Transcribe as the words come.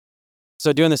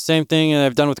So doing the same thing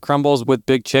I've done with Crumbls with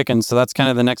Big Chicken. So that's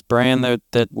kind of the next brand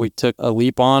that we took a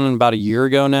leap on about a year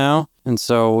ago now. And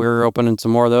so we're opening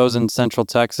some more of those in Central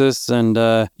Texas. And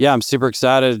I'm super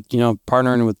excited,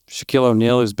 partnering with Shaquille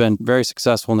O'Neal, who's been very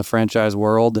successful in the franchise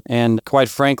world. And quite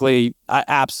frankly, I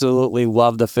absolutely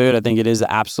love the food. I think it is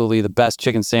absolutely the best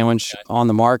chicken sandwich on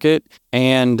the market.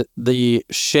 And the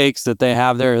shakes that they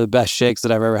have there are the best shakes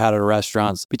that I've ever had at a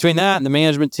restaurant. Between that and the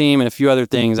management team and a few other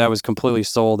things, I was completely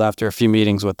sold after a few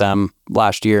meetings with them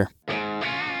last year.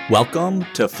 Welcome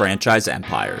to Franchise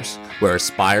Empires, where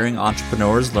aspiring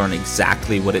entrepreneurs learn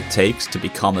exactly what it takes to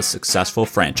become a successful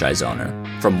franchise owner,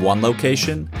 from one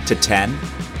location to 10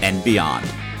 and beyond.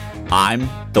 I'm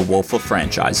the Wolf of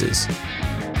Franchises.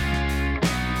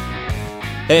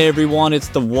 Hey everyone, it's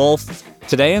the Wolf.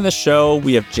 Today on the show,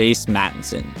 we have Jace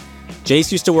Mattinson.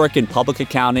 Jace used to work in public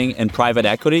accounting and private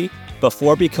equity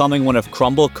before becoming one of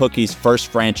Crumbl Cookie's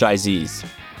first franchisees.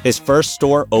 His first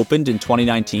store opened in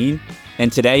 2019,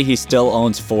 and today he still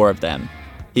owns 4 of them.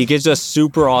 He gives us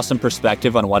super awesome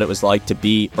perspective on what it was like to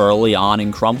be early on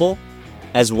in Crumbl,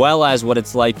 as well as what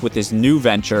it's like with his new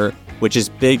venture, which is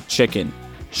Big Chicken,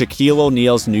 Shaquille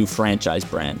O'Neal's new franchise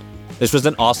brand. This was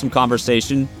an awesome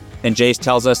conversation, and Jace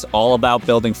tells us all about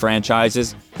building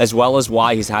franchises, as well as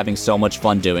why he's having so much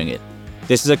fun doing it.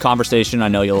 This is a conversation I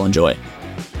know you'll enjoy.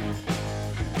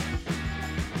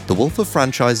 The Wolf of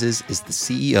Franchises is the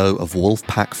CEO of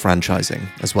Wolfpack Franchising,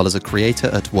 as well as a creator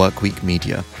at Workweek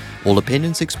Media. All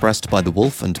opinions expressed by the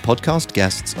Wolf and podcast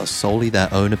guests are solely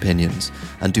their own opinions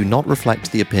and do not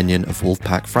reflect the opinion of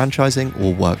Wolfpack Franchising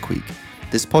or Workweek.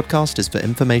 This podcast is for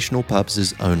informational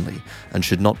purposes only and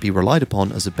should not be relied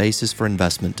upon as a basis for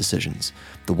investment decisions.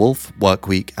 The Wolf,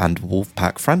 Workweek, and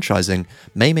Wolfpack Franchising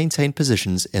may maintain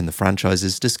positions in the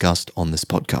franchises discussed on this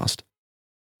podcast.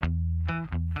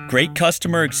 Great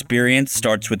customer experience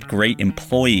starts with great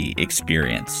employee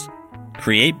experience.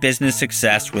 Create business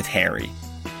success with Harry,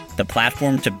 the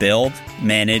platform to build,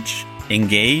 manage,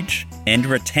 engage, and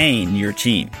retain your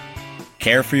team.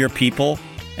 Care for your people,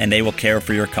 and they will care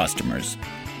for your customers.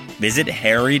 Visit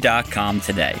harry.com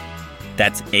today.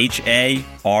 That's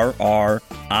HARRI.com.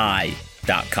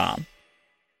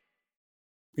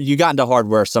 You got into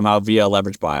hardware somehow via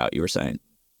leverage buyout, you were saying.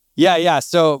 Yeah.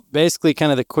 So basically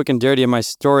kind of the quick and dirty of my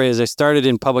story is I started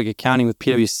in public accounting with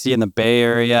PwC in the Bay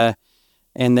Area.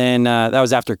 And then that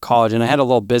was after college. And I had a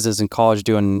little business in college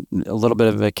doing a little bit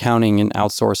of accounting and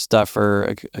outsourced stuff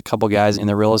for a couple guys in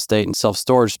the real estate and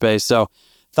self-storage space. So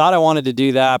thought I wanted to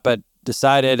do that, but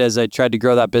decided as I tried to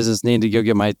grow that business, needed to go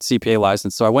get my CPA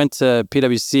license. So I went to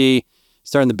PwC,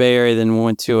 started in the Bay Area, then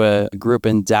went to a group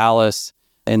in Dallas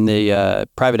in the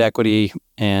private equity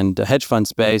and hedge fund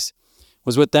space.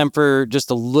 Was with them for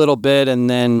just a little bit and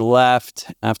then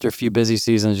left after a few busy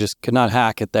seasons, just could not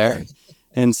hack it there.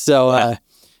 And so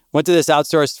went to this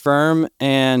outsourced firm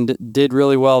and did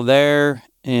really well there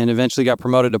and eventually got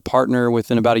promoted to partner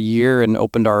within about a year and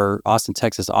opened our Austin,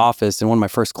 Texas office. And one of my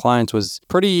first clients was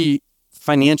pretty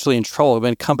financially in trouble. It had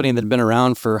been a company that had been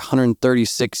around for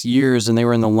 136 years, and they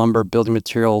were in the lumber, building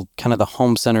material, kind of the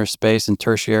home center space and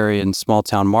tertiary and small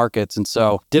town markets. And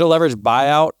so did a leverage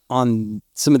buyout on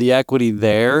some of the equity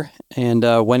there and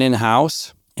went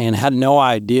in-house and had no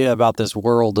idea about this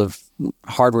world of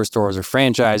hardware stores or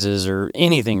franchises or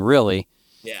anything really.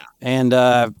 Yeah. And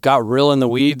got real in the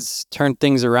weeds, turned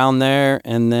things around there.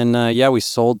 And then, we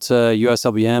sold to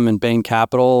USLBM and Bain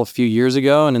Capital a few years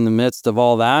ago. And in the midst of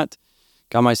all that,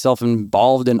 got myself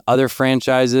involved in other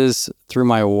franchises through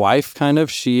my wife, kind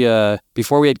of. She,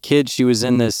 before we had kids, she was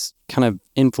in this kind of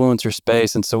influencer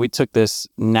space. And so we took this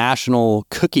national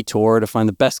cookie tour to find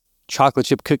the best chocolate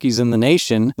chip cookies in the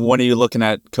nation. When are you looking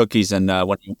at cookies and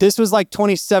This was like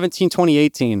 2017,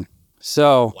 2018.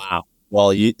 So. Wow.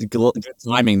 Well, good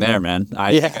timing there, man.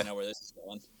 I think I know where this is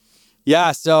going.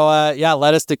 Yeah. So,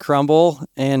 led us to Crumbl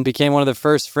and became one of the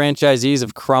first franchisees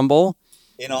of Crumbl.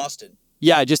 In Austin.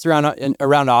 Yeah, just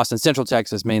around Austin, Central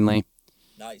Texas mainly.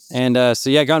 Nice. And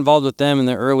got involved with them in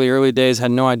the early days. Had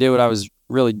no idea what I was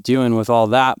really doing with all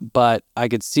that, but I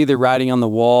could see the writing on the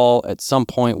wall. At some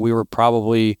point, we were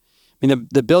probably,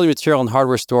 the building material and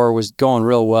hardware store was going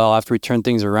real well. After we turned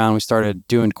things around, we started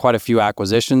doing quite a few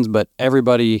acquisitions, but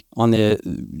everybody on the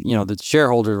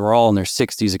shareholders were all in their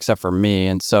 60s except for me.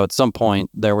 And so at some point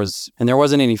there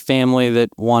wasn't any family that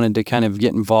wanted to kind of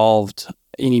get involved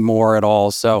anymore at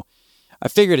all. So I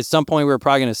figured at some point we were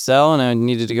probably going to sell and I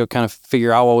needed to go kind of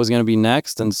figure out what was going to be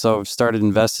next. And so started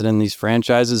invested in these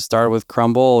franchises, started with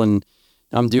Crumbl, and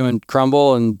I'm doing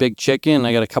Crumbl and Big Chicken.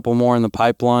 I got a couple more in the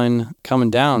pipeline coming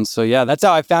down. So yeah, that's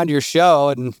how I found your show,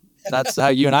 and that's how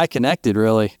you and I connected,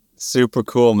 really. Super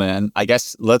cool, man. I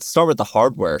guess let's start with the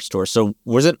hardware store. So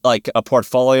was it like a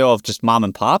portfolio of just mom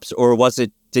and pops, or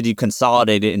did you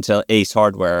consolidate it into Ace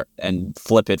Hardware and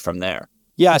flip it from there?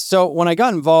 Yeah, so when I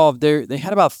got involved, they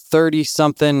had about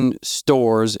 30-something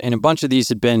stores, and a bunch of these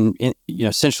had been,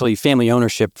 essentially family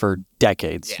ownership for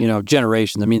decades,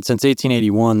 generations. I mean, since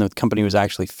 1881, the company was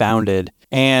actually founded,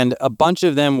 and a bunch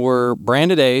of them were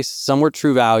branded Ace, some were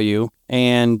True Value,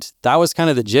 and that was kind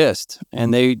of the gist.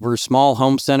 And they were small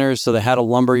home centers, so they had a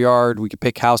lumber yard. We could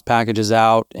pick house packages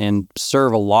out and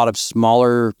serve a lot of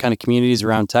smaller kind of communities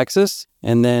around Texas.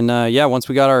 And then, once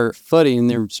we got our footing,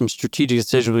 there were some strategic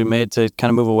decisions we made to kind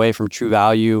of move away from True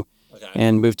Value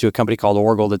and move to a company called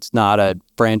Orgel that's not a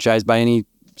franchise by any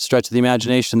stretch of the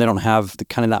imagination. They don't have the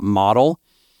kind of that model,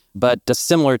 but a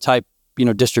similar type,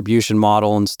 distribution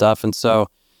model and stuff. And so,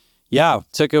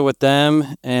 took it with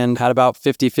them and had about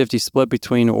 50-50 split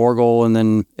between Orgel and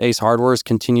then Ace Hardware's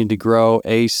continued to grow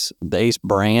the Ace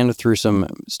brand through some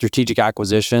strategic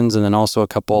acquisitions and then also a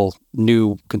couple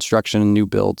new construction and new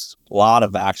builds. A lot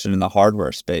of action in the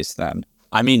hardware space then.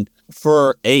 I mean,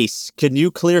 for Ace, can you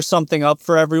clear something up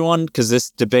for everyone? Because this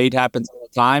debate happens all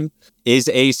the time. Is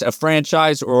Ace a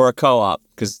franchise or a co-op?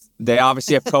 Because they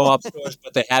obviously have co-op stores,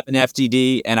 but they have an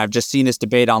FDD, and I've just seen this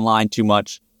debate online too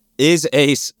much. Is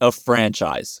Ace a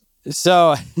franchise?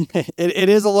 So it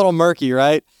is a little murky,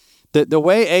 right? The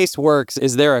way Ace works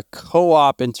is they're a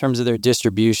co-op in terms of their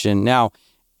distribution. Now,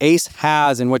 Ace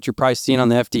has, and what you're probably seeing on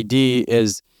the FDD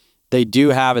is they do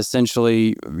have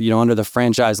essentially, under the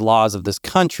franchise laws of this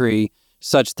country,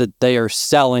 such that they are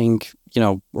selling,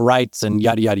 rights and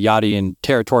yada, yada, yada, and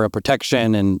territorial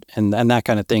protection and that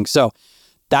kind of thing. So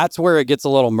that's where it gets a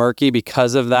little murky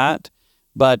because of that.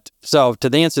 But so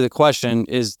to answer the question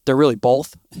is they're really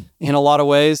both in a lot of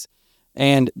ways.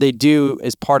 And they do,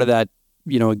 as part of that,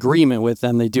 agreement with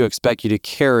them, they do expect you to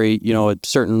carry, a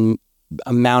certain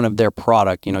amount of their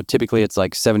product. Typically it's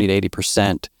like 70 to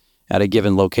 80% at a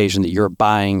given location that you're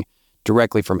buying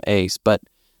directly from Ace. But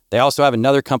they also have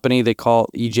another company they call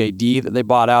EJD that they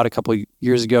bought out a couple of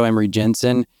years ago, Emery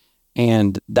Jensen.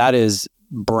 And that is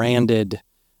branded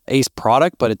Ace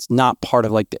product, but it's not part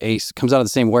of like the Ace. It comes out of the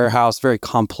same warehouse, very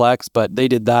complex, but they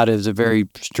did that as a very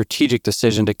strategic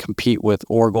decision to compete with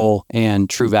Orgel and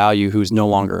True Value, who's no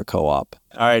longer a co-op.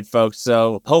 All right, folks.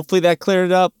 So hopefully that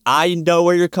cleared it up. I know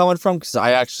where you're coming from because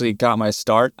I actually got my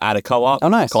start at a co-op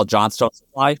called Johnstone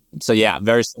Supply. So yeah,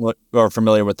 very similar or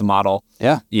familiar with the model.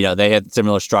 Yeah. They had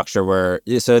similar structure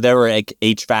so there were like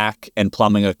HVAC and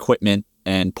plumbing equipment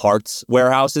and parts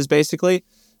warehouses basically.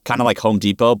 Kind of like Home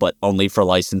Depot, but only for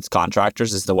licensed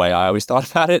contractors is the way I always thought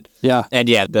about it. Yeah. And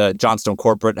the Johnstone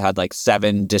corporate had like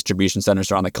 7 distribution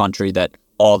centers around the country that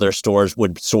all their stores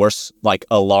would source like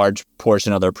a large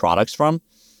portion of their products from.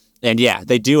 And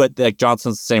they do it like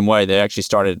Johnston's the same way. They actually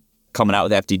started coming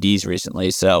out with FDDs recently.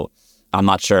 So I'm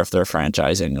not sure if they're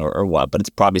franchising or what, but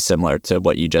it's probably similar to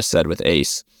what you just said with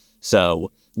Ace.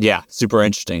 So super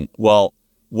interesting. Well,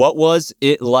 what was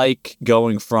it like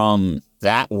going from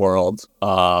that world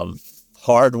of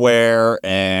hardware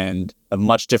and a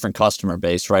much different customer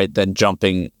base, right, than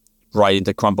jumping right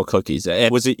into Crumbl cookies?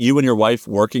 And was it you and your wife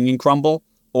working in Crumbl,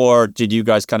 or did you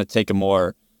guys kind of take a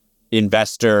more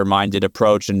investor-minded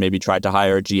approach and maybe tried to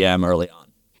hire a GM early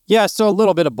on? Yeah, so a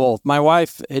little bit of both. My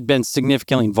wife had been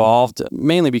significantly involved,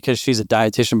 mainly because she's a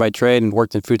dietitian by trade and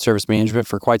worked in food service management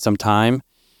for quite some time.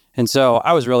 And so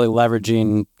I was really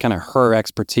leveraging kind of her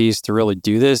expertise to really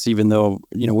do this, even though,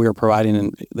 we were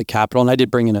providing the capital. And I did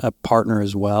bring in a partner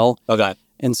as well. Okay.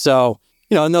 And so,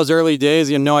 in those early days,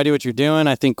 you have no idea what you're doing.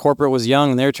 I think corporate was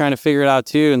young and they were trying to figure it out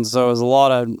too. And so it was a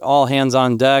lot of all hands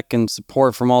on deck and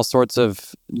support from all sorts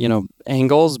of,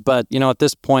 angles. But, at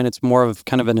this point, it's more of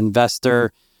kind of an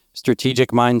investor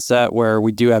strategic mindset where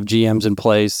we do have GMs in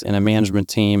place and a management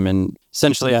team. And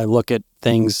essentially I look at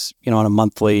things, on a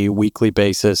monthly, weekly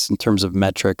basis in terms of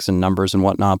metrics and numbers and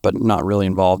whatnot, but not really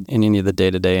involved in any of the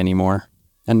day-to-day anymore.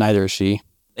 And neither is she.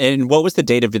 And what was the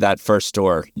date of that first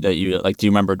store that you, do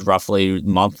you remember roughly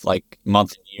month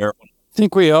and year? I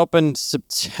think we opened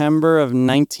September of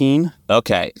 19.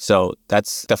 Okay. So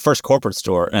that's the first corporate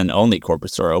store and only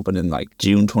corporate store opened in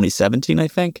June 2017, I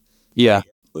think. Yeah.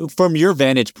 From your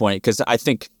vantage point, because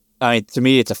to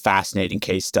me, it's a fascinating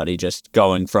case study, just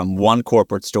going from one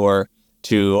corporate store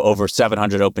to over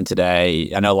 700 open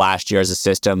today. I know last year as a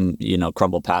system,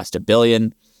 Crumbl passed $1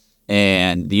 billion,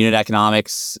 and the unit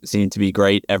economics seem to be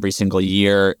great every single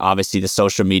year. Obviously, the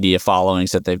social media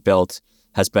followings that they've built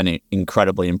has been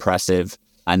incredibly impressive.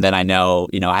 And then I know,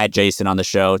 I had Jason on the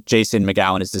show. Jason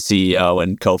McGowan is the CEO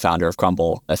and co-founder of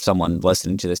Crumbl, if someone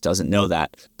listening to this doesn't know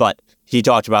that. But he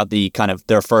talked about the kind of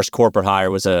their first corporate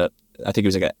hire was a I think he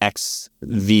was like an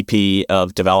ex-VP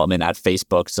of development at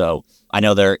Facebook. So I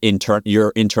know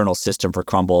your internal system for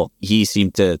Crumbl, he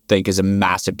seemed to think is a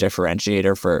massive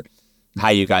differentiator for how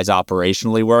you guys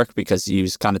operationally work, because he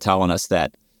was kind of telling us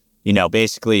that,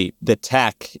 basically the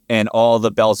tech and all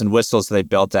the bells and whistles they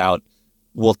built out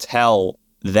will tell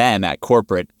them at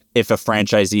corporate if a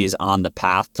franchisee is on the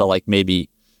path to like maybe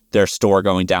their store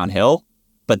going downhill,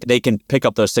 but they can pick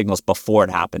up those signals before it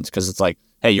happens, because it's like,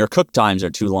 hey, your cook times are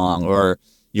too long, or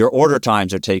your order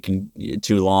times are taking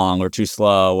too long or too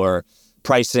slow, or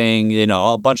pricing,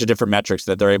 a bunch of different metrics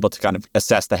that they're able to kind of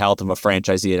assess the health of a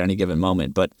franchisee at any given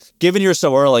moment. But given you're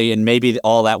so early and maybe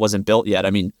all that wasn't built yet, I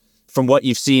mean, from what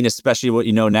you've seen, especially what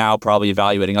you know now, probably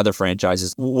evaluating other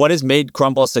franchises, what has made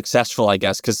Crumbl successful, I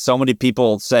guess? Because so many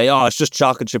people say, oh, it's just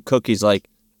chocolate chip cookies. Like,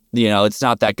 it's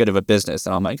not that good of a business.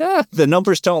 And I'm like, the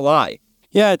numbers don't lie.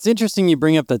 Yeah, it's interesting you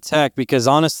bring up the tech, because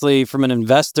honestly, from an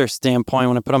investor standpoint,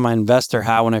 when I put on my investor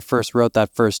hat when I first wrote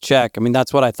that first check, I mean,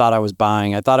 that's what I thought I was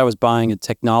buying. I thought I was buying a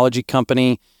technology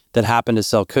company that happened to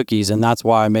sell cookies, and that's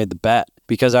why I made the bet,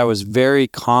 because I was very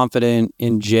confident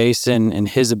in Jason and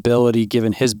his ability,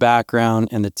 given his background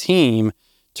and the team,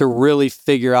 to really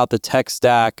figure out the tech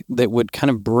stack that would kind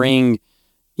of bring,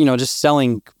 just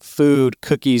selling food,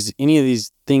 cookies, any of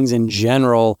these things in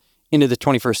general into the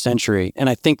 21st century. And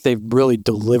I think they've really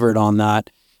delivered on that.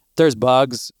 There's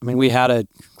bugs. I mean, we had a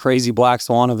crazy Black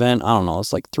Swan event, I don't know,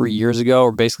 it's like 3 years ago,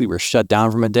 where basically we're shut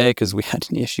down from a day because we had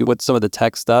an issue with some of the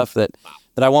tech stuff that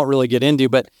I won't really get into.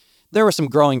 But there were some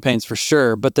growing pains for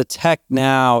sure. But the tech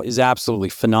now is absolutely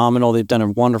phenomenal. They've done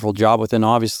a wonderful job with it. And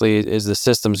obviously, as the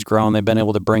system's grown, they've been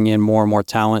able to bring in more and more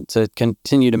talent to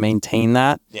continue to maintain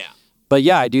that. Yeah. But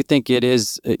yeah, I do think it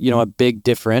is, a big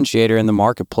differentiator in the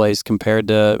marketplace compared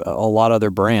to a lot of other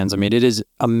brands. I mean, it is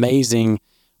amazing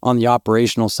on the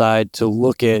operational side to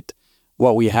look at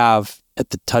what we have at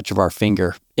the touch of our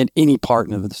finger in any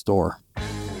part of the store.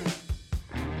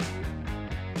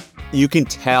 You can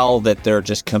tell that they're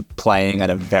just playing at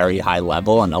a very high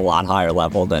level, and a lot higher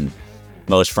level than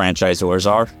most franchisors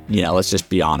are. Let's just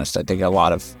be honest. I think a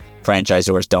lot of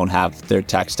franchisors don't have their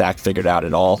tech stack figured out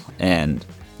at all. And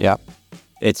yeah,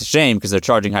 it's a shame because they're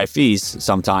charging high fees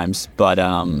sometimes, but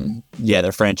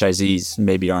their franchisees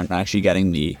maybe aren't actually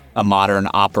getting a modern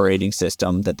operating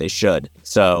system that they should.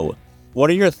 So what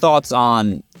are your thoughts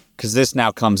on, because this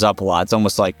now comes up a lot, it's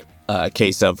almost like a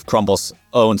case of Crumbl's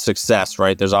own success,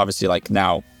 right? There's obviously like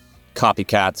now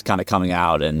copycats kind of coming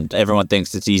out, and everyone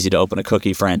thinks it's easy to open a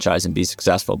cookie franchise and be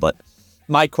successful. But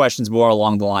my question's more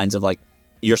along the lines of like,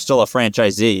 you're still a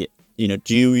franchisee.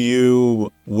 Do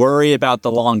you worry about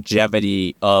the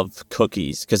longevity of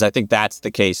cookies? Because I think that's the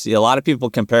case. A lot of people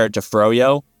compare it to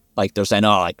Froyo. Like they're saying,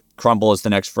 like Crumbl is the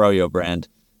next Froyo brand.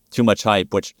 Too much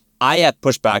hype, which I have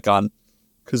pushback on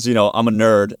because, I'm a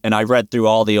nerd and I read through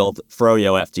all the old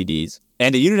Froyo FTDs.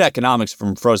 And the unit economics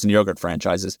from frozen yogurt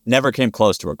franchises never came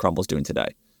close to what Crumbl's doing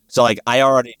today. So like I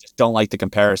already just don't like the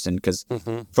comparison because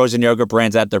frozen yogurt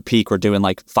brands at their peak were doing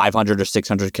like 500 or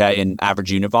 600K in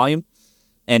average unit volume.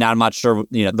 And I'm not sure,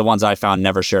 the ones I found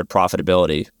never shared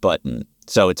profitability, but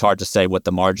so it's hard to say what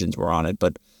the margins were on it.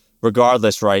 But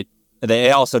regardless, right,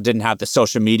 they also didn't have the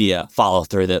social media follow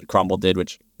through that Crumbl did,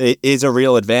 which is a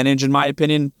real advantage in my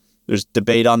opinion. There's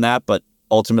debate on that, but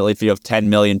ultimately, if you have 10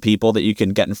 million people that you can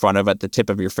get in front of at the tip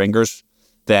of your fingers,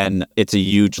 then it's a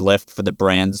huge lift for the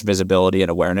brand's visibility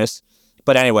and awareness.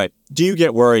 But anyway, do you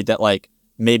get worried that like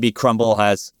maybe Crumbl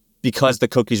has, because the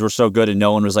cookies were so good and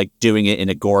no one was like doing it in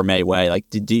a gourmet way, like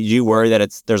do you worry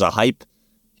that there's a hype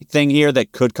thing here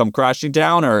that could come crashing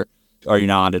down, or are you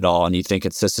not at all and you think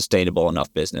it's a sustainable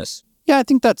enough business? Yeah, I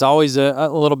think that's always a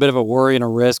little bit of a worry and a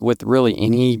risk with really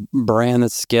any brand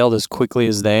that's scaled as quickly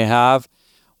as they have.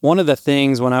 One of the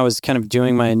things when I was kind of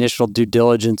doing my initial due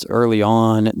diligence early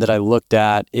on that I looked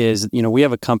at is, we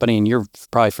have a company, and you're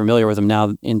probably familiar with them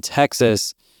now in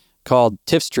Texas, called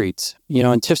Tiff Streets.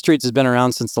 And Tiff Streets has been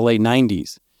around since the late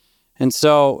 90s. And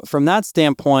so from that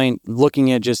standpoint,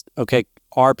 looking at just, okay,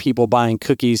 are people buying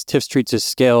cookies? Tiff Streets is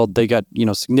scaled. They got,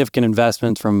 significant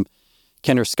investments from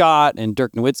Kendra Scott and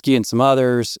Dirk Nowitzki and some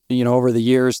others, over the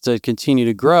years to continue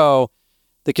to grow.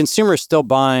 The consumer is still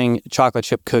buying chocolate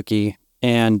chip cookie.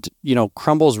 And,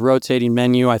 Crumbl's rotating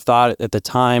menu, I thought at the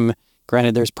time,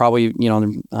 granted, there's probably, I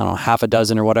don't know, half a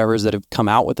dozen or whatever that have come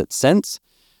out with it since.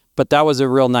 But that was a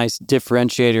real nice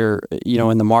differentiator,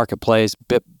 in the marketplace,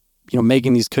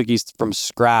 making these cookies from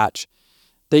scratch.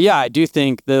 But yeah, I do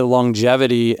think the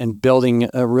longevity and building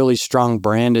a really strong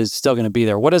brand is still going to be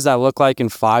there. What does that look like in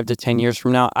 5 to 10 years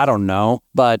from now? I don't know.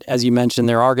 But as you mentioned,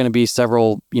 there are going to be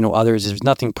several, others. There's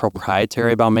nothing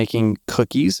proprietary about making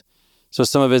cookies. So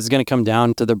some of it is going to come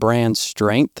down to the brand's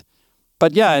strength.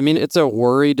 But yeah, I mean, it's a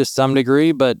worry to some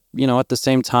degree, but, at the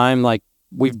same time, like,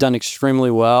 we've done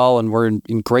extremely well and we're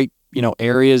in great,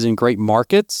 areas and great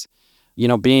markets.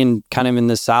 Being kind of in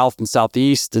the South and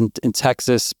Southeast and in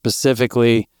Texas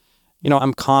specifically,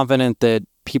 I'm confident that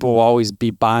people will always be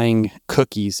buying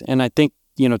cookies. And I think,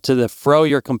 to the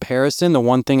froyo comparison, the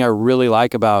one thing I really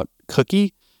like about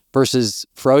cookie versus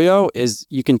froyo is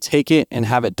you can take it and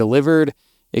have it delivered.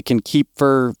 It can keep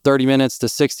for 30 minutes to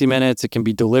 60 minutes. It can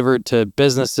be delivered to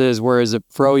businesses, whereas a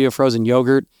froyo frozen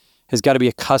yogurt has got to be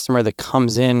a customer that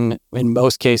comes in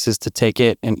most cases, to take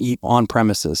it and eat on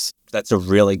premises. That's a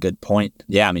really good point.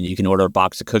 Yeah, I mean, you can order a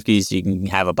box of cookies. You can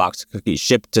have a box of cookies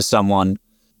shipped to someone.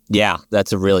 Yeah,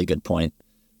 that's a really good point.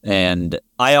 And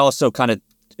I also kind of,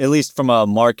 at least from a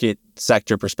market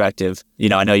sector perspective,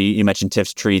 I know you mentioned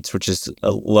Tiff's Treats, which is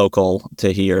local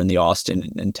to here in the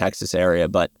Austin and Texas area.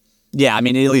 But yeah, I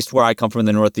mean, at least where I come from in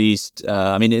the Northeast,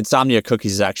 Insomnia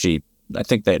Cookies is actually, I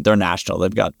think they're national.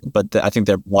 I think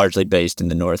they're largely based in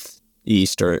the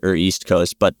Northeast or East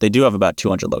Coast, but they do have about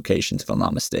 200 locations, if I'm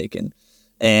not mistaken.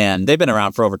 And they've been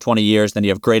around for over 20 years. Then you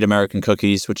have Great American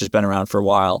Cookies, which has been around for a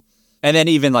while. And then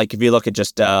even like if you look at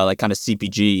just like kind of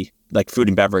CPG, like food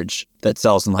and beverage that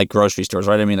sells in like grocery stores,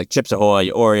 right? I mean, like Chips Ahoy,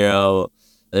 Oreo,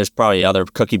 there's probably other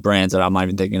cookie brands that I'm not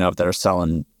even thinking of that are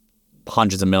selling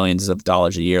hundreds of millions of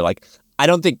dollars a year. Like, I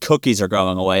don't think cookies are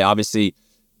going away. Obviously,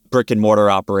 brick and mortar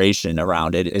operation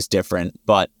around it is different.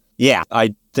 But yeah,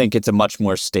 I think it's a much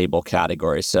more stable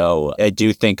category. So I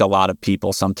do think a lot of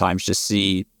people sometimes just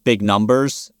see big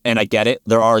numbers. And I get it.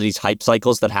 There are these hype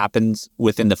cycles that happens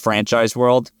within the franchise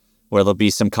world, where there'll be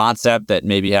some concept that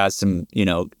maybe has some,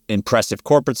 impressive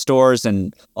corporate stores,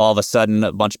 and all of a sudden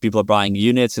a bunch of people are buying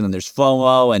units, and then there's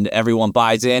FOMO and everyone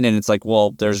buys in, and it's like,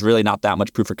 well, there's really not that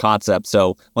much proof of concept.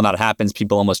 So when that happens,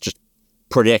 people almost just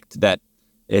predict that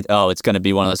it's going to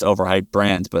be one of those overhyped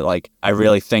brands. But like, I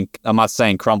really think, I'm not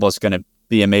saying Crumbl is going to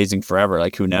be amazing forever,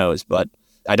 like who knows, but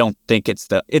I don't think it's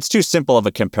too simple of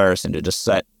a comparison to just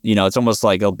set, it's almost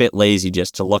like a bit lazy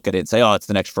just to look at it and say, oh, it's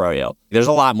the next froyo. There's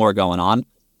a lot more going on.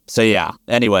 So yeah,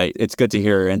 anyway, it's good to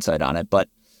hear your insight on it. But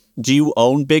do you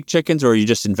own Big Chickens, or you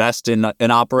just invest in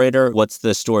an operator? What's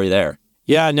the story there?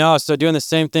 Yeah, no. So doing the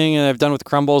same thing I've done with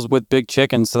Crumbles with Big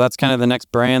Chickens. So that's kind of the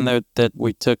next brand that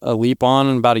we took a leap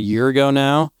on about a year ago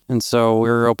now. And so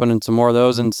we're opening some more of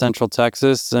those in Central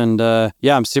Texas. And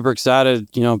yeah, I'm super excited,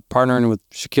 partnering with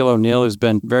Shaquille O'Neal, who's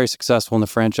been very successful in the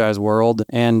franchise world.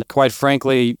 And quite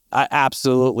frankly, I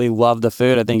absolutely love the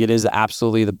food. I think it is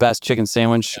absolutely the best chicken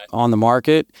sandwich on the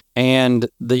market. And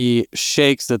the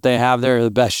shakes that they have there are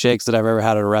the best shakes that I've ever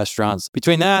had at a restaurant.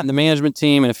 Between that and the management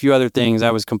team and a few other things,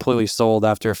 I was completely sold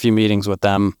after a few meetings with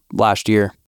them last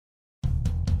year.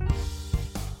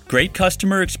 Great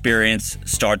customer experience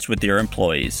starts with your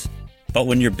employees. But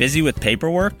when you're busy with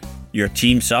paperwork, your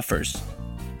team suffers.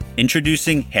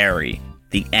 Introducing Harry,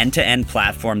 the end-to-end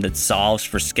platform that solves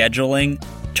for scheduling,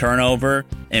 turnover,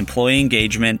 employee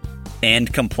engagement,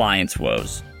 and compliance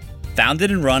woes.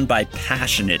 Founded and run by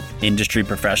passionate industry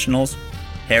professionals,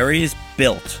 Harry is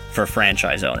built for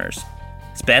franchise owners.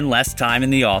 Spend less time in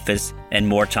the office and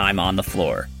more time on the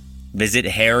floor. Visit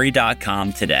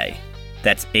harry.com today.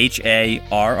 That's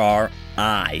HARRI.com.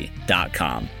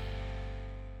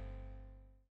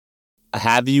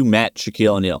 Have you met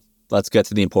Shaquille O'Neal? Let's get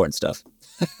to the important stuff.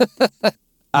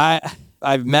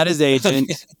 I've met his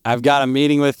agent. I've got a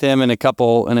meeting with him and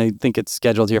I think it's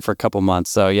scheduled here for a couple months.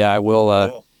 So yeah, I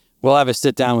will. We'll have a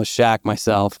sit down with Shaq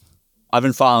myself. I've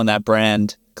been following that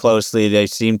brand closely. They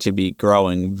seem to be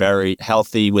growing very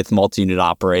healthy with multi-unit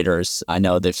operators. I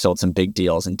know they've sold some big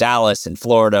deals in Dallas and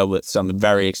Florida with some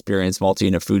very experienced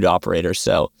multi-unit food operators.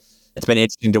 So it's been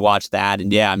interesting to watch that.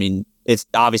 And yeah, I mean, it's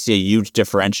obviously a huge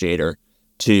differentiator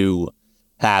to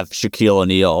have Shaquille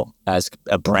O'Neal as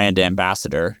a brand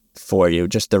ambassador for you,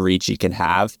 just the reach he can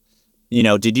have.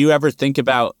 Did you ever think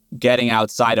about getting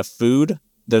outside of food?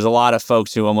 There's a lot of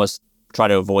folks who almost try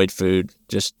to avoid food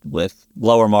just with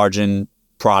lower margin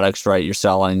products, right? You're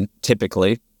selling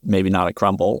typically, maybe not a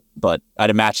Crumbl, but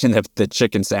I'd imagine that the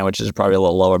chicken sandwiches are probably a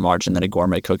little lower margin than a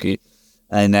gourmet cookie.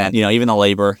 And then, even the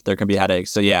labor, there can be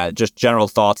headaches. So yeah, just general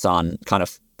thoughts on kind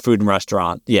of food and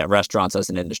restaurants as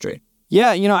an industry.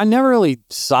 Yeah, I never really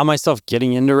saw myself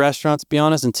getting into restaurants, to be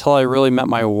honest, until I really met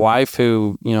my wife,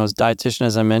 who, is a dietitian,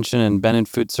 as I mentioned, and been in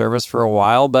food service for a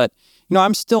while. But,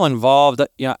 I'm still involved.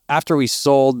 After we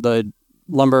sold the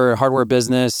lumber hardware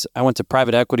business, I went to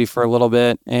private equity for a little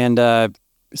bit and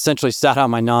essentially sat out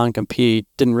my non-compete.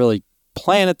 Didn't really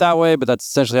plan it that way, but that's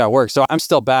essentially how it works. So I'm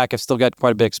still back. I've still got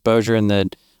quite a bit of exposure in the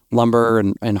lumber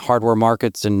and hardware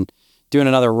markets, and doing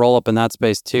another roll-up in that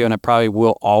space too. And I probably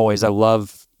will always. I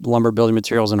love lumber building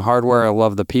materials and hardware. I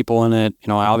love the people in it.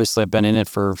 Obviously I've been in it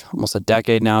for almost a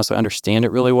decade now, so I understand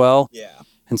it really well. Yeah.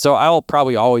 And so I'll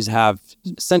probably always have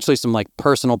essentially some like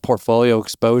personal portfolio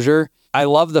exposure. I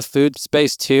love the food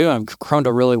space too. I've grown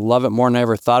to really love it more than I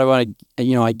ever thought about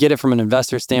it. I get it from an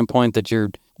investor standpoint that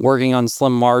you're working on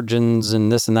slim margins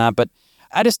and this and that, but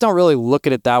I just don't really look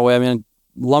at it that way. I mean,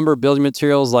 lumber building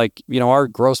materials, like, our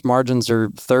gross margins are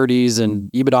 30s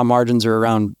and EBITDA margins are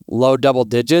around low double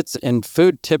digits, and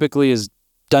food typically is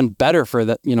done better for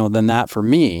that, than that for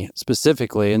me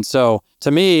specifically. And so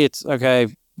to me, it's okay,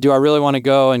 do I really want to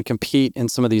go and compete in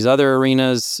some of these other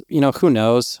arenas? Who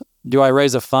knows? Do I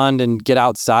raise a fund and get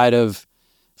outside of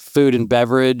food and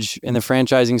beverage in the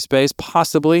franchising space?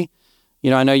 Possibly.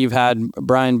 I know you've had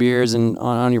Brian Beers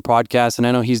on your podcast, and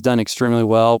I know he's done extremely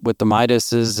well with the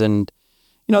Midases, and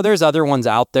there's other ones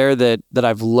out there that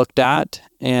I've looked at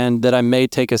and that I may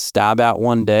take a stab at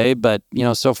one day. But,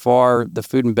 so far the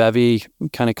food and bevy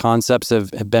kind of concepts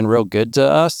have been real good to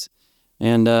us,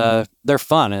 and they're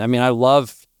fun. I mean, I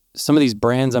love some of these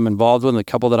brands I'm involved with, and a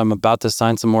couple that I'm about to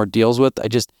sign some more deals with.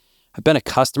 I've been a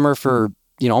customer for,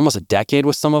 almost a decade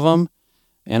with some of them,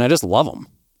 and I just love them.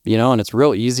 And it's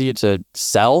real easy to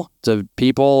sell to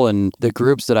people, and the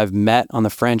groups that I've met on the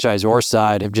franchisor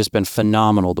side have just been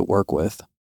phenomenal to work with.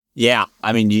 Yeah.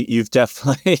 I mean, you've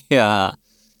definitely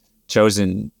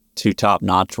chosen two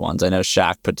top-notch ones. I know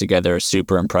Shaq put together a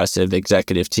super impressive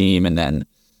executive team, and then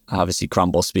obviously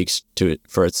Crumbl speaks to it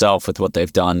for itself with what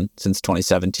they've done since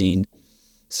 2017.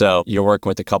 So you're working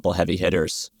with a couple heavy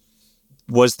hitters.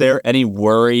 Was there any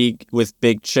worry with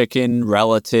Big Chicken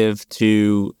relative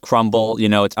to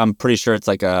Crumbl? I'm pretty sure it's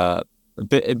like a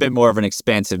bit more of an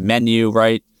expansive menu,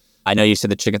 right? I know you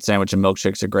said the chicken sandwich and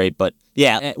milkshakes are great, but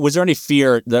yeah, was there any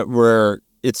fear that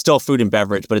it's still food and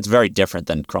beverage, but it's very different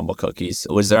than Crumbl cookies?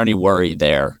 Was there any worry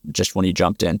there just when you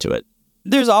jumped into it?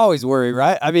 There's always worry,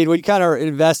 right? I mean, when you kind of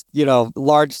invest,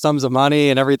 large sums of money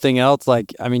and everything else,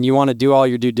 you want to do all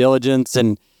your due diligence,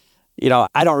 and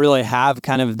I don't really have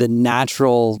kind of the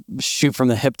natural shoot from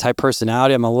the hip type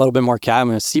personality. I'm a little bit more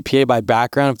I'm a CPA by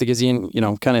background, if that gives you,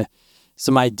 kind of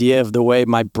some idea of the way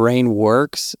my brain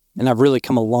works. And I've really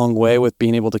come a long way with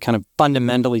being able to kind of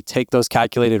fundamentally take those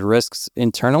calculated risks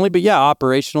internally. But yeah,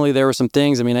 operationally, there were some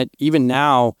things. I mean, even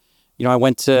now, I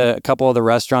went to a couple of the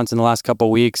restaurants in the last couple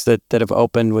of weeks that have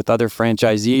opened with other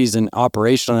franchisees, and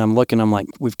operationally, I'm like,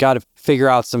 we've got to figure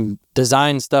out some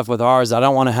design stuff with ours. I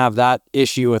don't want to have that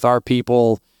issue with our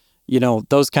people.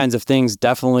 Those kinds of things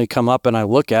definitely come up and I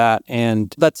look at,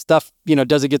 and that stuff,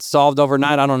 does it get solved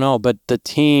overnight? I don't know. But the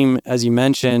team, as you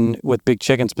mentioned, with Big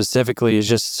Chicken specifically, is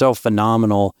just so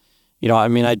phenomenal.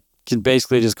 I can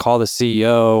basically just call the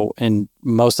CEO and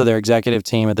most of their executive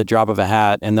team at the drop of a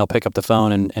hat, and they'll pick up the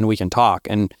phone and we can talk.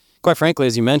 And quite frankly,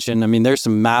 as you mentioned, there's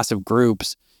some massive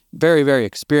groups, very, very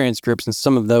experienced groups, and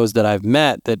some of those that I've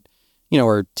met that,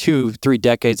 are 2-3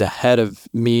 decades ahead of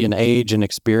me in age and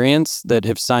experience, that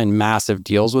have signed massive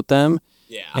deals with them.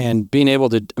 Yeah. And being able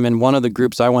to, one of the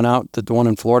groups I went out, the one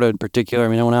in Florida in particular, I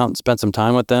went out and spent some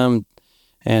time with them,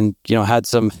 and,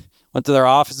 went to their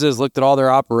offices, looked at all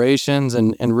their operations,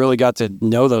 and really got to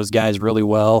know those guys really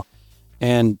well.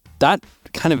 And that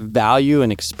kind of value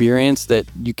and experience that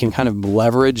you can kind of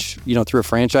leverage, through a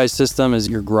franchise system as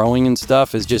you're growing and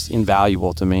stuff is just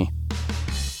invaluable to me.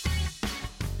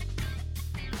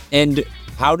 And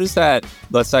how does that,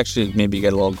 let's actually maybe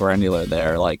get a little granular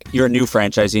there. Like, you're a new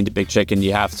franchisee into Big Chicken,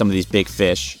 you have some of these big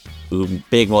fish,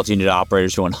 big multi-unit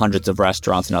operators who own hundreds of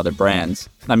restaurants and other brands.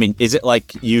 Is it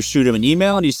like you shoot them an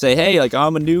email and you say, hey,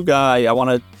 I'm a new guy,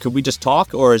 could we just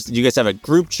talk? Or do you guys have a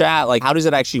group chat? Like, how does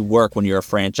it actually work when you're a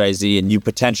franchisee and you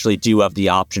potentially do have the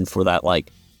option for that,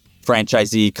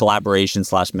 franchisee collaboration /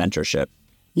 mentorship?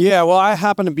 Yeah, well, I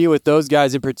happened to be with those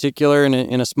guys in particular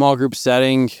in a small group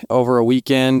setting over a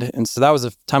weekend. And so that was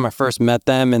the time I first met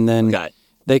them. And then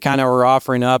they kind of were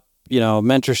offering up,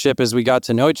 mentorship as we got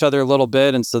to know each other a little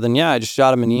bit. And so then, I just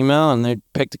shot them an email, and they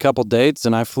picked a couple dates,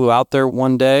 and I flew out there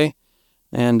one day,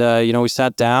 and, we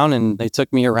sat down, and they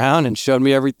took me around and showed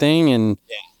me everything. And,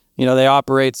 they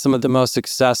operate some of the most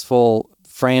successful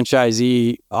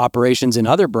franchisee operations in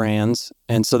other brands.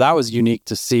 And so that was unique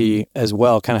to see as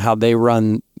well, kind of how they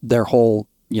run their whole,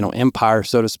 empire,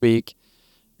 so to speak.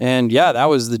 And that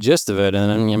was the gist of it.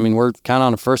 And we're kind of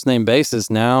on a first name basis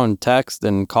now, and text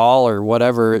and call or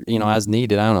whatever, as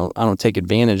needed. I don't take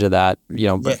advantage of that,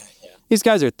 but these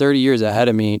guys are 30 years ahead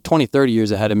of me, 20, 30 years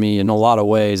ahead of me in a lot of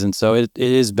ways. And so it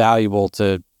is valuable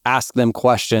to ask them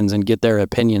questions and get their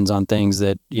opinions on things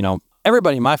that,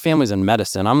 everybody in my family's in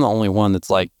medicine. I'm the only one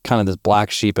that's like kind of this black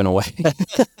sheep in a way.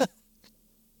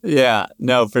 Yeah,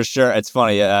 no, for sure. It's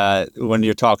funny when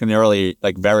you're talking early,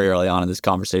 like very early on in this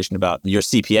conversation about your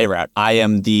CPA route. I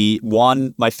am the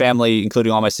one, my family,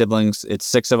 including all my siblings, it's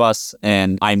 6 of us,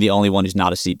 and I'm the only one who's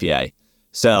not a CPA.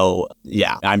 So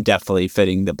yeah, I'm definitely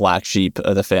fitting the black sheep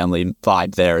of the family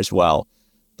vibe there as well.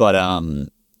 But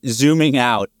zooming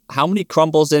out, how many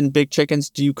Crumbles and Big Chickens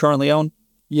do you currently own?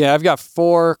 Yeah, I've got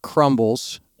 4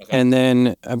 Crumbles, and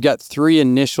then I've got 3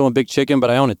 initial in Big Chicken, but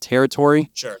I own a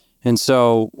territory. Sure. And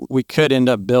so we could end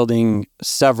up building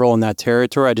several in that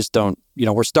territory. I just don't,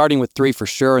 we're starting with 3 for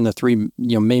sure in the 3,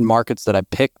 main markets that I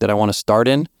picked that I want to start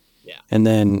in. Yeah. And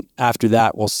then after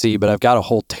that, we'll see. But I've got a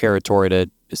whole territory to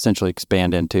essentially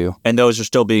expand into. And those are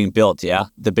still being built, yeah?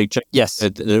 The Big Chicken? Yes. You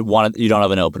don't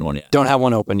have an open one yet? Don't have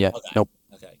one open yet. Okay. Nope.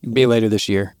 Okay. Be later this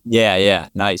year. Yeah.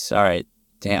 Nice. All right.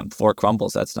 Damn, 4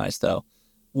 Crumbles. That's nice, though.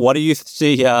 What do you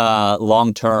see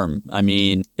long term? I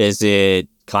mean, is it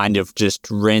kind of just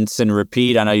rinse and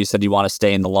repeat? I know you said you want to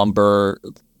stay in the lumber,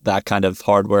 that kind of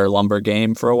hardware lumber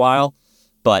game for a while,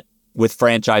 but with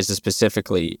franchises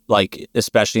specifically, like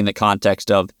especially in the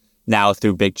context of now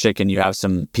through Big Chicken, you have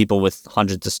some people with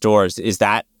hundreds of stores. Is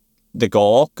that the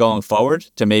goal going forward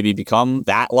to maybe become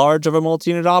that large of a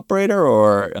multi-unit operator,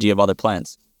 or do you have other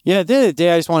plans? Yeah, at the end of the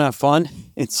day, I just want to have fun.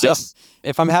 It's Nice. just,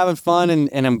 if I'm having fun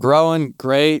and I'm growing,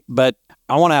 great, but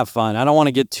I want to have fun. I don't want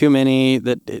to get too many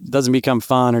that it doesn't become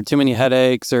fun, or too many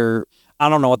headaches, or I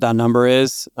don't know what that number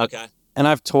is. Okay. And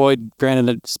I've toyed,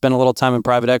 granted, I spent a little time in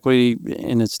private equity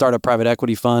in a startup private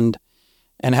equity fund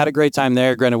and had a great time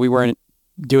there. Granted, we weren't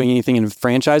doing anything in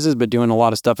franchises, but doing a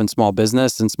lot of stuff in small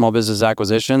business and small business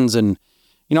acquisitions. And,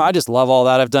 I just love all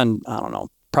that. I've done, I don't know,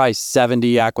 probably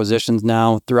 70 acquisitions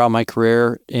now throughout my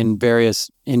career in various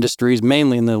industries,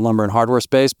 mainly in the lumber and hardware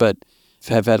space, but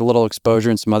have had a little exposure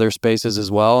in some other spaces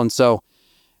as well. And so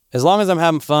as long as I'm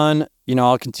having fun,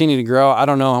 I'll continue to grow. I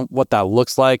don't know what that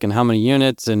looks like and how many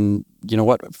units and,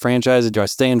 what franchises. Do I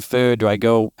stay in food? Do I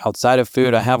go outside of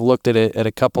food? I have looked at it at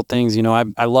a couple things.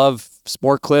 I love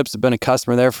Sport Clips. I've been a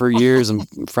customer there for years. I'm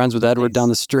friends with Edward down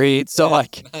the street. So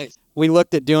Nice. we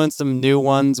looked at doing some new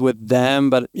ones with them,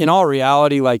 but in all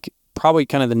reality, probably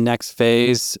kind of the next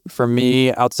phase for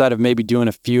me, outside of maybe doing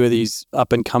a few of these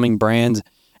up and coming brands,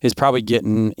 is probably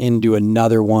getting into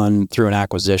another one through an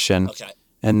acquisition. Okay.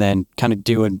 And then kind of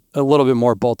doing a little bit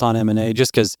more bolt-on M&A,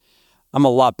 just because I'm a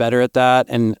lot better at that.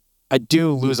 And I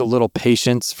do lose a little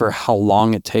patience for how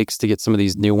long it takes to get some of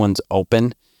these new ones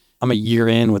open. I'm a year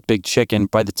in with Big Chicken.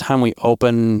 By the time we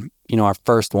open, our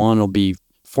first one will be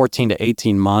 14 to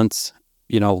 18 months,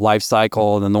 life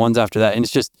cycle. And then the ones after that. And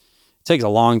it takes a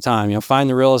long time, find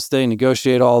the real estate,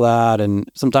 negotiate all that. And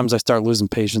sometimes I start losing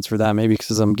patience for that, maybe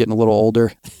because I'm getting a little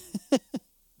older.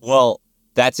 Well,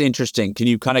 that's interesting. Can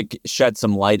you kind of shed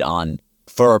some light on,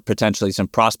 for potentially some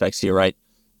prospects here, right?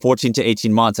 14 to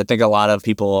 18 months. I think a lot of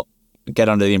people get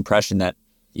under the impression that,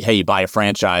 hey, you buy a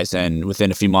franchise and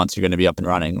within a few months you're going to be up and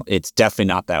running. It's definitely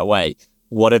not that way.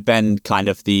 What have been kind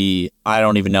of I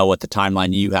don't even know what the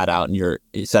timeline you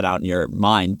set out in your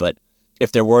mind, but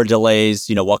if there were delays,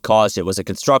 what caused it? Was it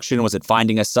construction? Was it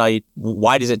finding a site?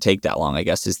 Why does it take that long, I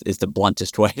guess, is the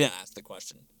bluntest way to ask the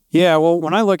question. Yeah, well,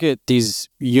 when I look at these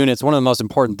units, one of the most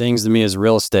important things to me is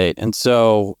real estate. And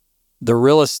so the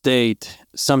real estate,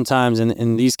 sometimes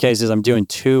in these cases, I'm doing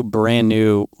 2 brand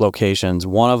new locations.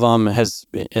 One of them has,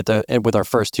 with our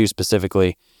first 2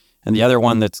 specifically, and the other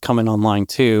one that's coming online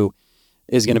too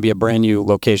is going to be a brand new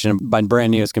location. By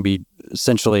brand new, it's going to be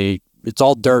essentially, it's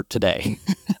all dirt today.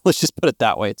 Let's just put it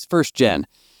that way. It's first gen.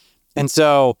 And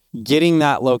so getting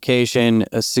that location,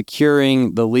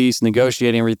 securing the lease,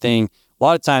 negotiating everything, a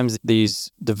lot of times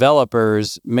these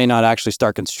developers may not actually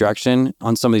start construction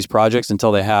on some of these projects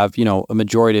until they have, a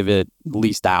majority of it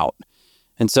leased out.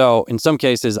 And so in some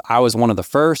cases, I was one of the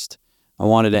first. I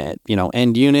wanted a,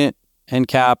 end unit, end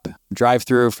cap, drive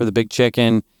through for the Big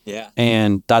Chicken. Yeah.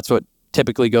 And that's what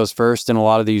typically goes first in a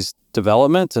lot of these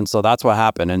developments. And so that's what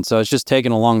happened. And so it's just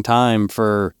taken a long time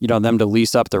for, them to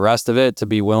lease up the rest of it, to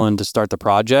be willing to start the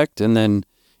project. And then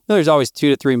there's always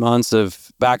 2 to 3 months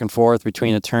of back and forth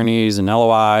between attorneys and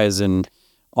LOIs and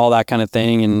all that kind of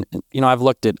thing. And, I've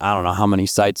looked at, I don't know how many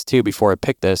sites too before I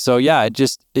picked this. So yeah,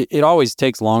 it always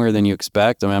takes longer than you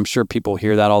expect. I mean, I'm sure people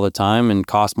hear that all the time, and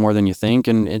costs more than you think.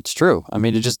 And it's true. I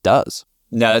mean, it just does.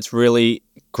 No, that's really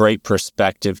great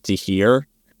perspective to hear.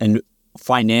 And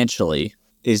financially,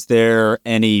 is there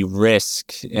any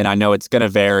risk? And I know it's going to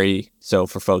vary. So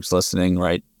for folks listening,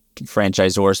 right,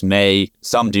 franchisors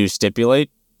some do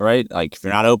stipulate, right? Like if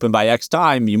you're not open by X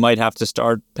time, you might have to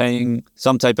start paying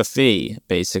some type of fee,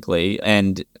 basically.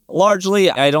 And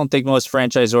largely, I don't think most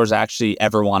franchisors actually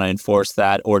ever want to enforce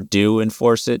that or do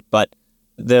enforce it. But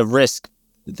the risk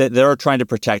they're trying to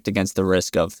protect against the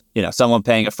risk of, someone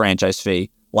paying a franchise fee,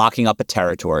 locking up a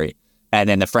territory, and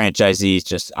then the franchisees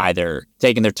just either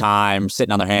taking their time,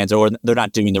 sitting on their hands, or they're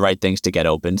not doing the right things to get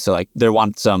open. So like they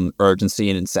want some urgency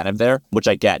and incentive there, which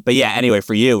I get. But yeah, anyway,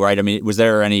 for you, right? I mean, was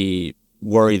there any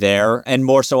worry there? And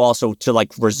more so also to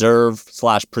like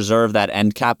reserve/preserve that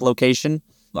end cap location?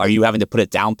 Are you having to put a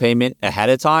down payment ahead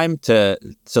of time so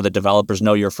the developers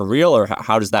know you're for real, or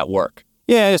how does that work?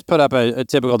 Yeah, I just put up a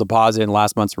typical deposit in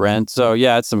last month's rent. So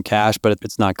yeah, it's some cash, but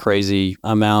it's not crazy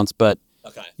amounts. But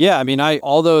okay. Yeah, I mean,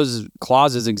 all those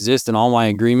clauses exist in all my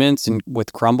agreements, and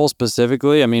with Crumbl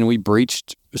specifically, I mean, we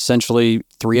breached essentially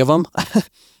 3 of them,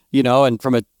 and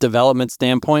from a development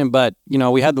standpoint, but,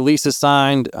 we had the leases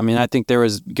signed. I mean, I think there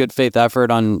was good faith effort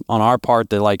on our part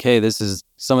that like, hey, this is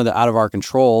some of the out of our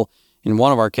control. In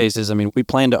one of our cases, I mean, we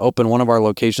planned to open one of our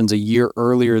locations a year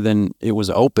earlier than it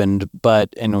was opened,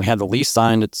 and we had the lease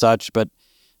signed and such, but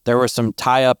there was some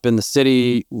tie-up in the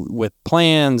city with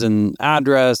plans and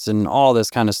address and all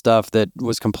this kind of stuff that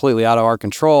was completely out of our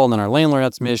control. And then our landlord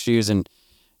had some issues. And,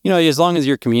 as long as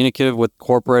you're communicative with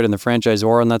corporate and the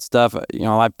franchisor and that stuff,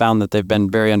 I found that they've been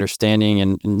very understanding,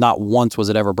 and not once was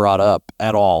it ever brought up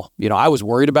at all. I was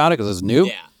worried about it because it was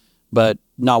new, but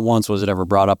not once was it ever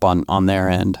brought up on their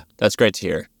end. That's great to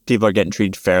hear. People are getting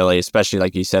treated fairly, especially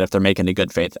like you said, if they're making a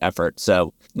good faith effort.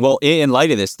 So, well, in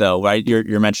light of this though, right,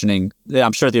 you're mentioning,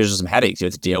 I'm sure there's some headaches you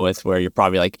have to deal with where you're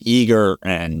probably like eager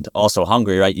and also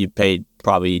hungry, right? You paid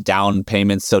probably down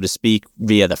payments, so to speak,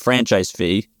 via the franchise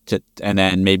fee and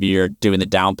then maybe you're doing the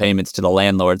down payments to the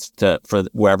landlords for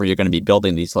wherever you're going to be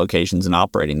building these locations and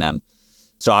operating them.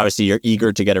 So obviously you're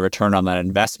eager to get a return on that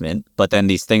investment, but then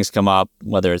these things come up,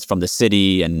 whether it's from the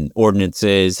city and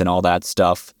ordinances and all that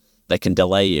stuff that can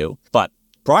delay you. But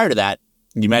prior to that,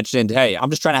 you mentioned, hey, I'm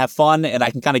just trying to have fun, and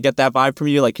I can kind of get that vibe from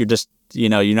you. Like you're just,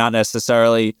 you're not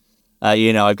necessarily,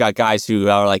 I've got guys who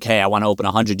are like, hey, I want to open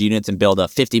 100 units and build a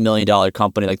 $50 million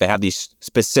company. Like they have these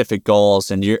specific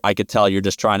goals, and I could tell you're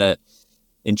just trying to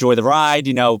enjoy the ride.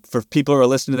 For people who are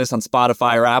listening to this on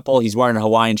Spotify or Apple, he's wearing a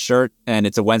Hawaiian shirt and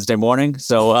it's a Wednesday morning.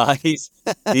 So he's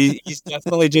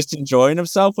definitely just enjoying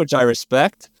himself, which I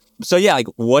respect. So yeah, like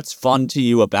what's fun to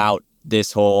you about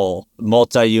this whole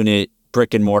multi-unit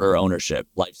brick and mortar ownership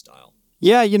lifestyle?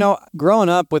 Yeah, growing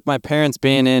up with my parents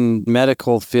being in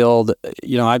medical field,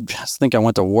 I just think I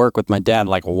went to work with my dad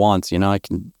like once. I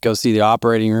can go see the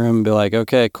operating room and be like,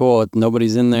 okay, cool.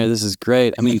 Nobody's in there. This is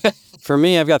great. I mean, for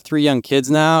me, I've got 3 young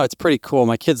kids now. It's pretty cool.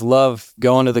 My kids love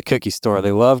going to the cookie store.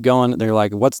 They love going. They're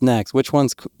like, what's next? Which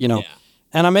one's, Yeah.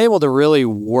 And I'm able to really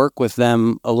work with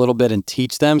them a little bit and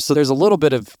teach them. So there's a little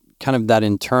bit of kind of that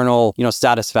internal,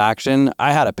 satisfaction.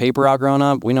 I had a paper route growing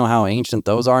up. We know how ancient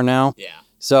those are now. Yeah.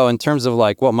 So in terms of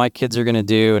like what my kids are going to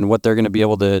do and what they're going to be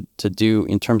able to do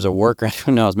in terms of work,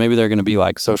 who knows, maybe they're going to be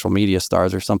like social media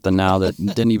stars or something now that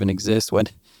didn't even exist when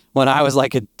I was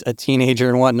like a teenager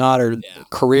and whatnot, or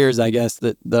careers, I guess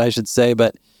that I should say.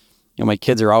 But, my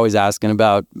kids are always asking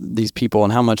about these people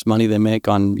and how much money they make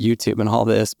on YouTube and all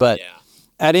this. But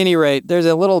at any rate, there's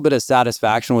a little bit of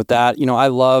satisfaction with that. I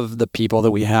love the people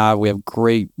that we have. We have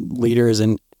great leaders,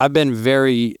 and I've been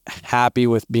very happy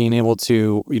with being able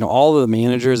to, all of the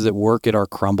managers that work at our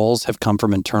Crumbls have come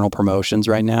from internal promotions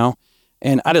right now.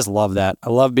 And I just love that.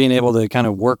 I love being able to kind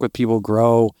of work with people,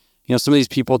 grow. Some of these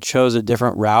people chose a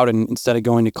different route and instead of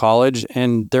going to college,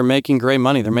 and they're making great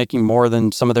money. They're making more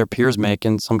than some of their peers make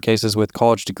in some cases with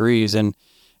college degrees. And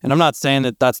I'm not saying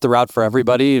that that's the route for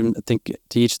everybody. I think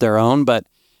to each their own, but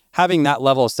having that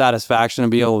level of satisfaction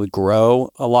and be able to grow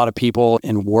a lot of people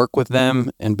and work with them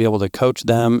and be able to coach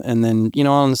them. And then,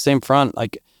 on the same front,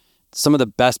 like some of the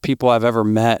best people I've ever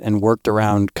met and worked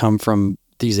around come from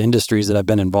these industries that I've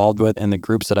been involved with and the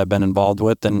groups that I've been involved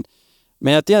with. And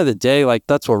man, at the end of the day, like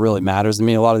that's what really matters to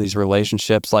me. A lot of these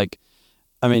relationships, like,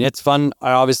 I mean, it's fun.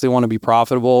 I obviously want to be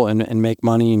profitable and make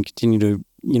money and continue to,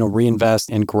 reinvest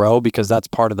and grow, because that's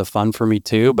part of the fun for me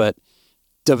too. But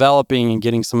developing and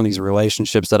getting some of these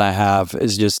relationships that I have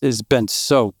has been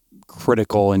so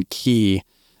critical and key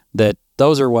that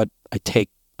those are what I take.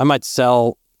 I might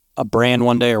sell a brand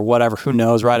one day or whatever, who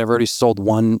knows, right? I've already sold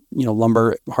one,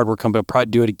 lumber hardware company. I'll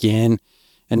probably do it again.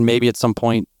 And maybe at some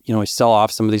point, I sell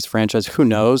off some of these franchises. Who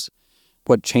knows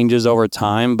what changes over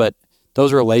time, but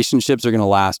those relationships are going to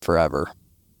last forever.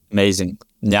 Amazing.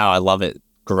 No, I love it.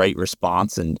 Great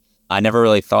response. And I never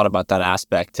really thought about that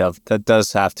aspect of that.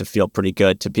 Does have to feel pretty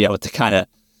good to be able to kind of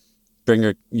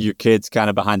bring your kids kind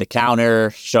of behind the counter,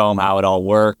 show them how it all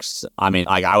works. I mean,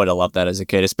 I would have loved that as a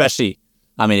kid, especially,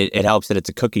 I mean, it helps that it's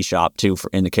a cookie shop too,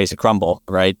 in the case of Crumbl,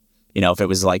 right? If it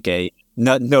was like a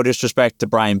No disrespect to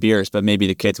Brian Beers, but maybe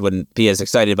the kids wouldn't be as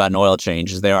excited about an oil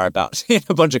change as they are about seeing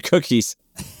a bunch of cookies.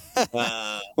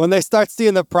 When they start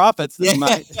seeing the profits, they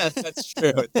might. That's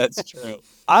true. That's true.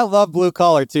 I love blue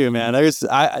collar too, man.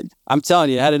 I'm telling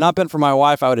you, had it not been for my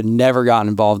wife, I would have never gotten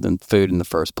involved in food in the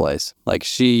first place. Like,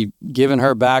 she, given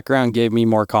her background, gave me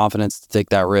more confidence to take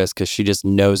that risk because she just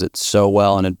knows it so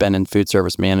well and had been in food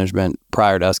service management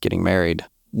prior to us getting married.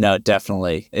 No,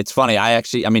 definitely. It's funny.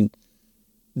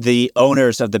 The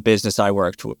owners of the business I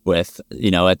worked with,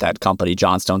 at that company,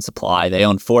 Johnstone Supply, they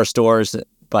owned 4 stores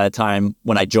by the time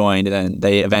when I joined, and then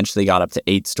they eventually got up to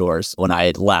 8 stores when I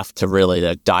had left to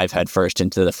really dive headfirst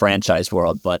into the franchise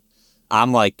world. But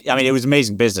it was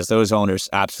amazing business. Those owners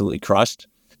absolutely crushed.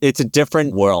 It's a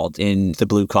different world in the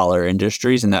blue collar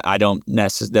industries, and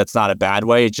that's not a bad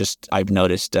way. It's just, I've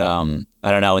noticed, in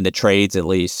the trades at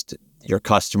least, your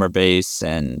customer base,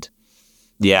 and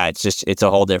yeah, it's a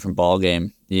whole different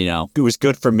ballgame. It was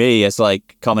good for me as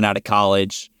coming out of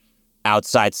college,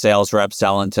 outside sales rep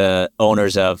selling to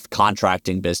owners of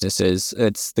contracting businesses.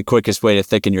 It's the quickest way to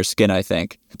thicken your skin, I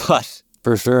think. But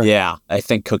for sure, yeah, I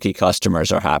think cookie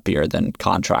customers are happier than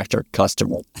contractor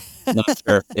customers. Not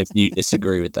sure if you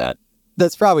disagree with that.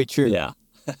 That's probably true. Yeah.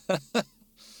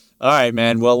 All right,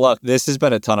 man. Well, look, this has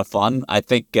been a ton of fun. I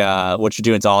think what you're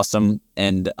doing is awesome,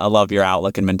 and I love your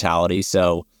outlook and mentality.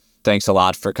 So thanks a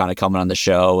lot for kind of coming on the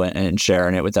show and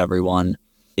sharing it with everyone.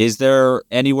 Is there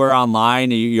anywhere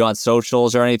online, are you on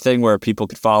socials or anything where people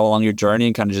could follow along your journey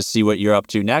and kind of just see what you're up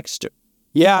to next?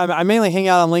 Yeah, I mainly hang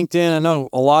out on LinkedIn. I know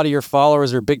a lot of your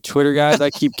followers are big Twitter guys. I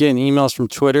keep getting emails from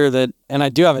Twitter and I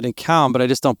do have an account, but I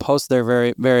just don't post there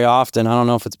very, very often. I don't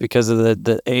know if it's because of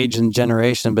the age and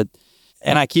generation,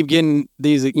 and I keep getting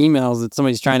these emails that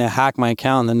somebody's trying to hack my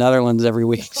account in the Netherlands every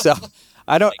week. So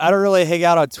I don't really hang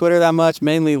out on Twitter that much,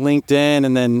 mainly LinkedIn,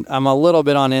 and then I'm a little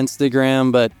bit on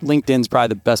Instagram, but LinkedIn's probably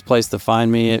the best place to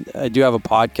find me. I do have a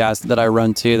podcast that I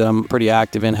run too that I'm pretty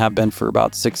active in, have been for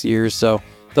about 6 years. So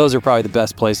those are probably the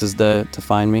best places to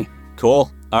find me.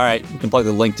 Cool. All right. You can plug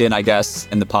the LinkedIn, I guess,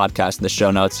 and the podcast in the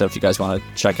show notes. So if you guys want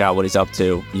to check out what he's up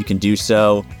to, you can do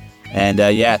so. And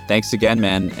thanks again,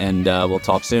 man. And we'll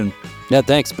talk soon. Yeah,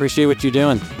 thanks. Appreciate what you're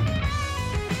doing.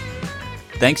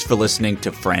 Thanks for listening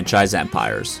to Franchise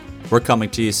Empires. We're coming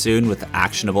to you soon with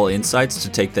actionable insights to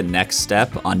take the next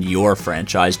step on your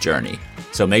franchise journey.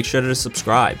 So make sure to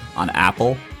subscribe on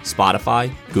Apple,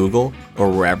 Spotify, Google,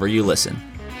 or wherever you listen.